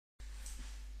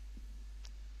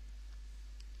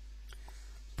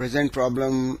Present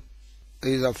problem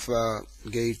is of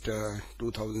gate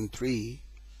 2003,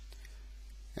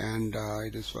 and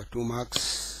it is for 2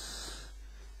 marks,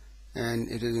 and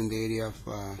it is in the area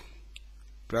of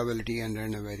probability and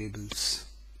random variables.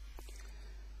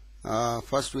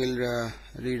 First we'll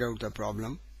read out the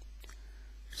problem.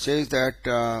 It says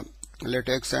that let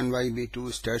x and y be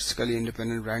two statistically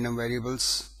independent random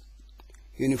variables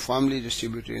uniformly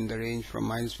distributed in the range from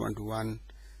 -1 to 1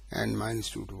 and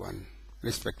 -2 to 1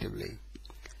 respectively.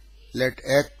 Let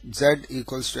z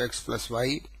equals to x plus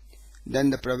y,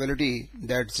 then the probability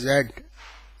that z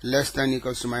less than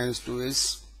equals to -2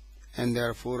 is, and there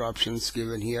are 4 options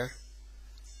given here,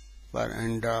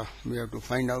 and we have to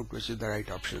find out which is the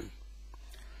right option.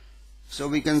 So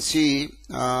we can see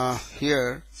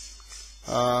here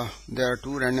there are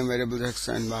 2 random variables x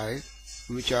and y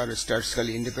which are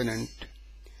statistically independent,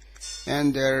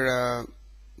 and their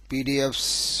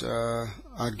PDFs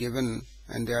are given,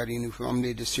 and they are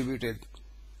uniformly distributed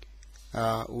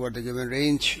over the given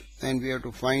range, and we have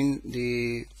to find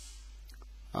the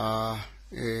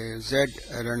z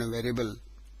random variable,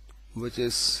 which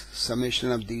is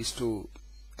summation of these 2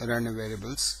 random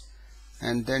variables,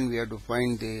 and then we have to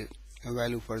find the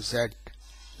value for z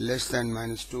less than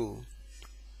 -2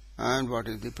 and what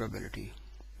is the probability.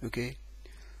 Okay,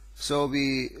 so we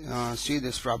see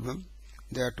this problem.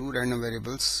 There are 2 random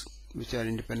variables which are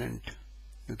independent.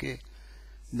 Okay,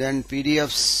 then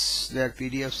PDFs, their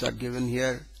PDFs are given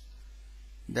here.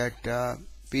 That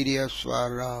PDFs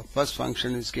for first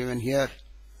function is given here.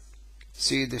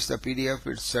 See, this is the PDF.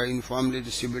 It's uniformly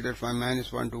distributed from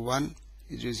 -1 to 1.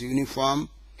 It is uniform,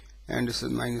 and this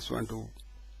is -1 to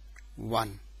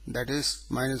 1. That is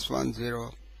 -1,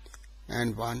 0,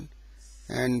 and 1,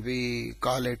 and we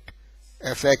call it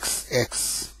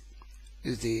fxx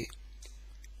is the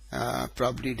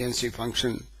probability density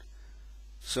function.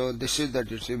 So this is the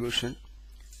distribution.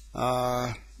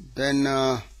 Then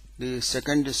the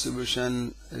second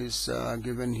distribution is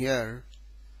given here.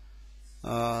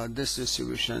 This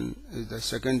distribution is the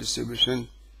second distribution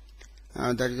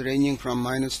that is ranging from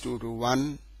 -2 to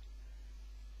 1,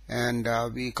 and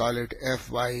we call it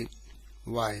fyy.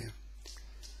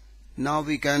 Now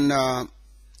we can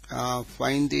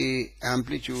find the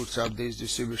amplitudes of these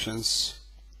distributions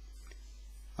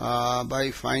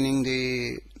by finding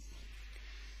the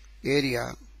area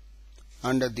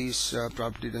under these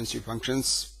probability density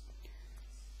functions,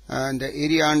 and the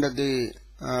area under the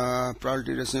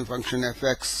probability density function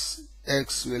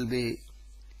fx will be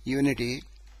unity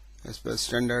as per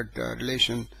standard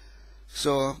relation.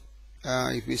 So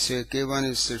if we say k1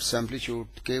 is its amplitude,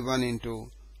 k1 into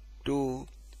 2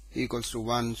 equals to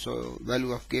 1, so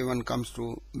value of k1 comes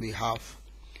to be half.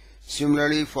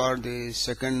 Similarly, for the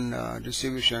second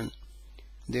distribution,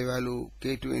 the value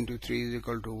k2 into 3 is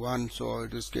equal to 1, so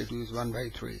it is k2 is 1 by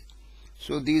 3.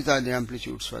 So these are the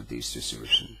amplitudes for this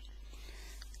distribution.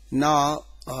 Now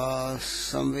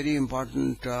some very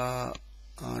important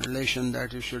relation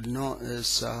that you should know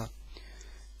is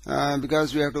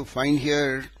because we have to find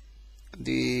here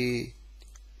the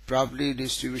probability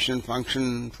distribution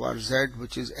function for z,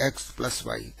 which is x plus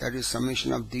y, that is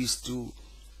summation of these 2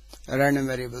 random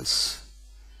variables.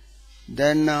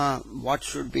 Then what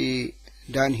should be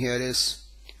done here is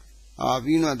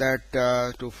we know that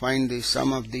to find the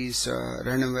sum of these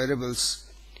random variables,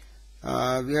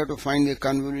 we have to find the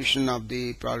convolution of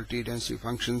the probability density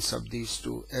functions of these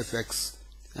 2, fx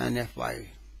and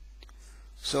fy.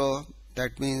 So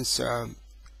that means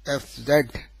fz,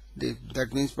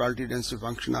 that means probability density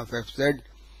function of fz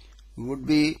would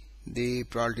be the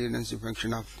probability density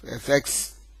function of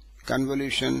fx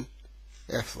convolution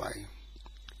fy.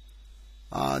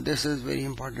 This is very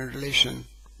important relation,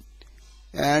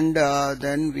 and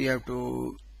then we have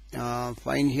to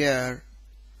find here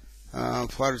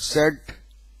for z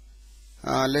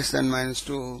less than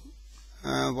 -2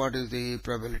 what is the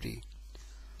probability.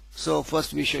 So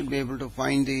first we should be able to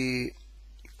find the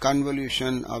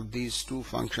convolution of these 2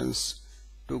 functions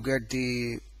to get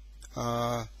the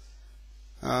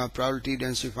probability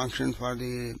density function for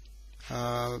the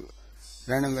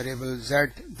random variable z,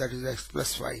 that is x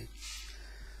plus y.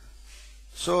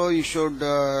 So you should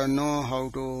know how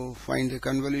to find the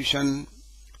convolution.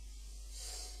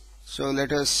 So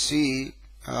let us see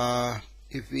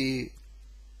if we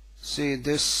see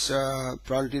this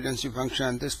probability density function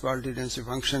and this probability density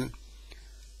function.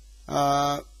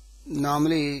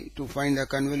 Normally, to find the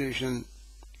convolution,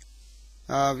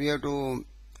 we have to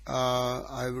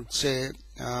I would say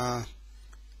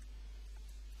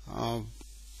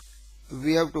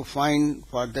we have to find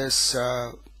for this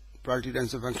probability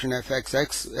density function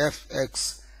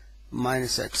fx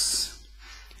minus x.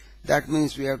 That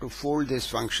means we have to fold this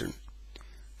function.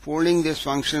 Folding this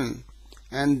function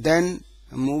and then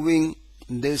moving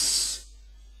this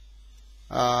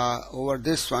over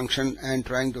this function and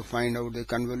trying to find out the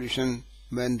convolution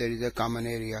when there is a common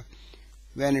area.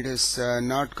 When it is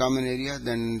not common area,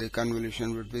 then the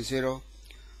convolution would be 0.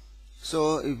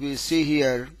 So if we see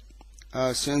here,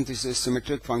 since this is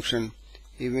symmetric function,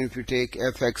 even if you take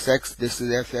fxx, this is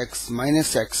fx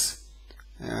minus x,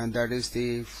 and that is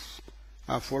the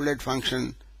folded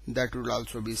function, that would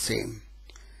also be same.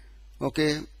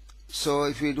 Okay, so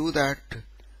if we do that,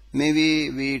 maybe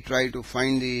we try to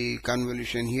find the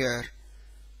convolution here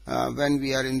when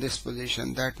we are in this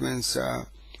position. That means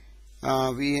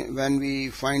when we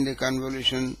find the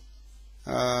convolution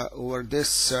over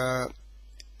this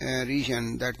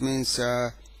region, that means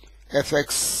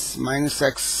fx minus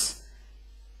x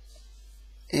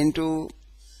into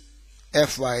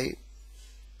fy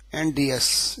and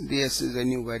ds. ds is a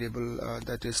new variable,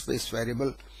 that is space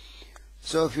variable.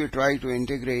 So if you try to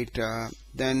integrate,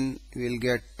 then we'll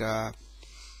get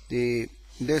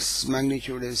this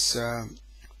magnitude is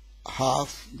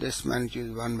half, this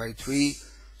magnitude is 1 by 3.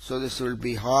 So this will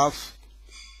be half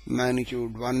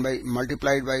magnitude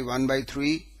multiplied by 1 by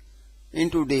 3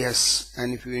 into ds,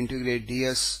 and if you integrate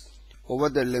ds over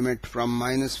the limit from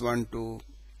 -1 to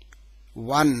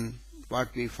 1,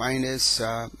 what we find is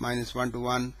 -1 to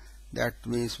 1, that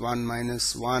means 1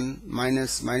 minus 1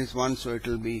 minus -1, so it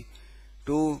will be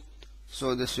 2.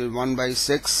 So this will 1 by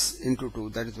 6 into 2,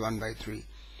 that is 1 by 3.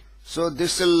 So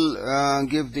this will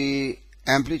give the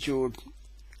amplitude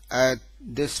at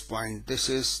this point. This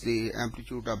is the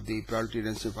amplitude of the probability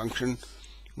density function,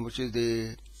 which is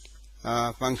the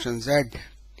function z.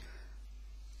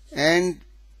 And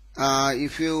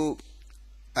if you,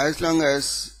 as long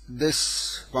as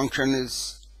this function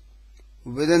is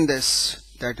within this,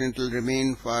 that it will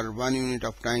remain for 1 unit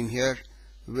of time here,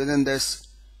 within this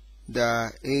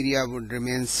the area would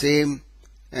remain same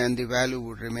and the value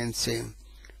would remain same.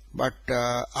 But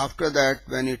after that,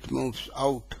 when it moves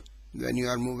out, when you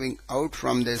are moving out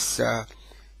from this,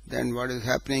 then what is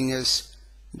happening is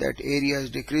that area is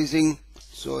decreasing,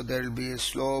 so there will be a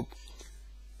slope,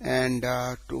 and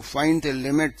to find the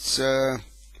limits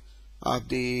of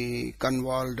the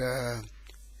convolved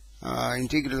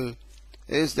integral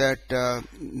is that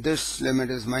this limit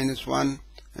is -1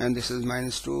 and this is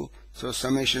 -2, so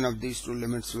summation of these two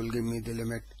limits will give me the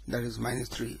limit, that is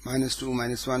 -3. -2,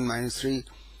 -1, -3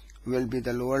 will be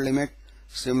the lower limit.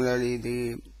 Similarly,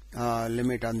 the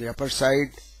limit on the upper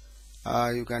side,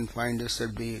 you can find this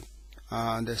will be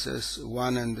this is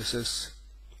 1 and this is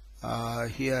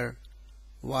here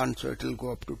 1, so it will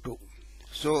go up to 2.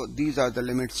 So these are the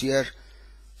limits here.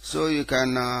 So you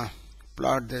can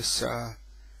plot this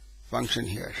function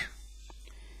here.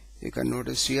 You can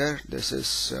notice here, this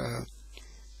is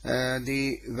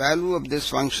the value of this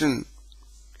function,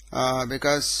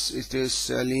 because it is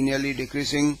linearly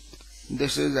decreasing.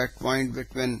 This is at point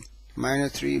between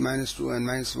 -3, -2 and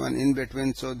 -1 in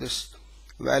between, so this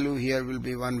value here will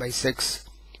be 1 by 6,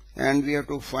 and we have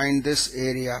to find this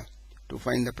area to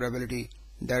find the probability,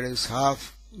 that is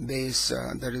half base,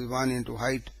 that is 1 into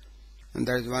height, and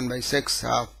that is 1 by 6,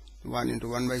 half 1 into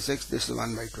 1 by 6, this is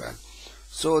 1 by 12.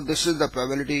 So this is the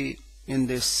probability in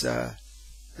this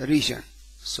region.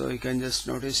 So you can just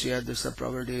notice here, this is the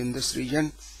probability in this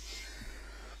region.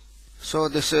 So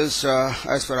this is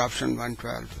as per option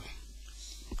 112.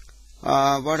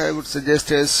 What I would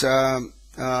suggest is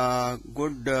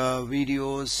good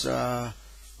videos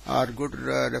or good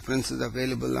references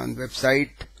available on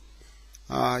website.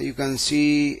 You can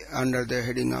see under the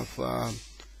heading of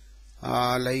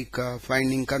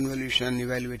finding convolution,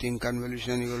 evaluating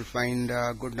convolution, you will find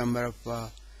a good number of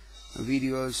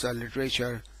videos or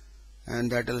literature,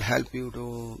 and that will help you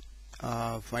to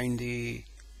find the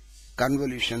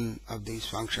convolution of these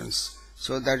functions.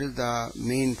 So that is the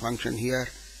main function here,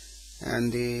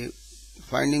 and the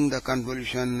finding the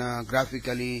convolution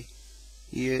graphically,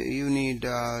 you need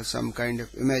some kind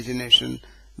of imagination,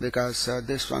 because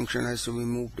this function has to be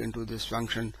moved into this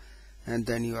function, and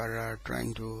then you are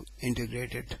trying to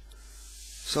integrate it.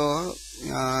 So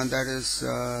that is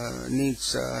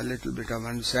needs a little bit of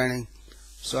understanding.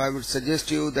 So I would suggest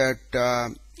you that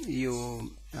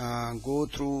you go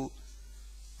through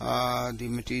the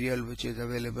material which is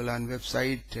available on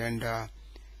website, and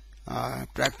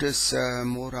practice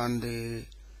more on the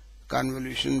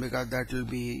convolution, because that will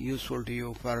be useful to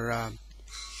you for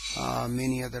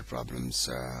many other problems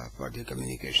for the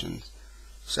communications.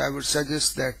 So I would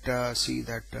suggest that see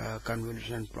that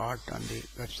convolution plot on the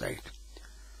website.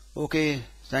 Okay,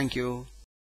 thank you.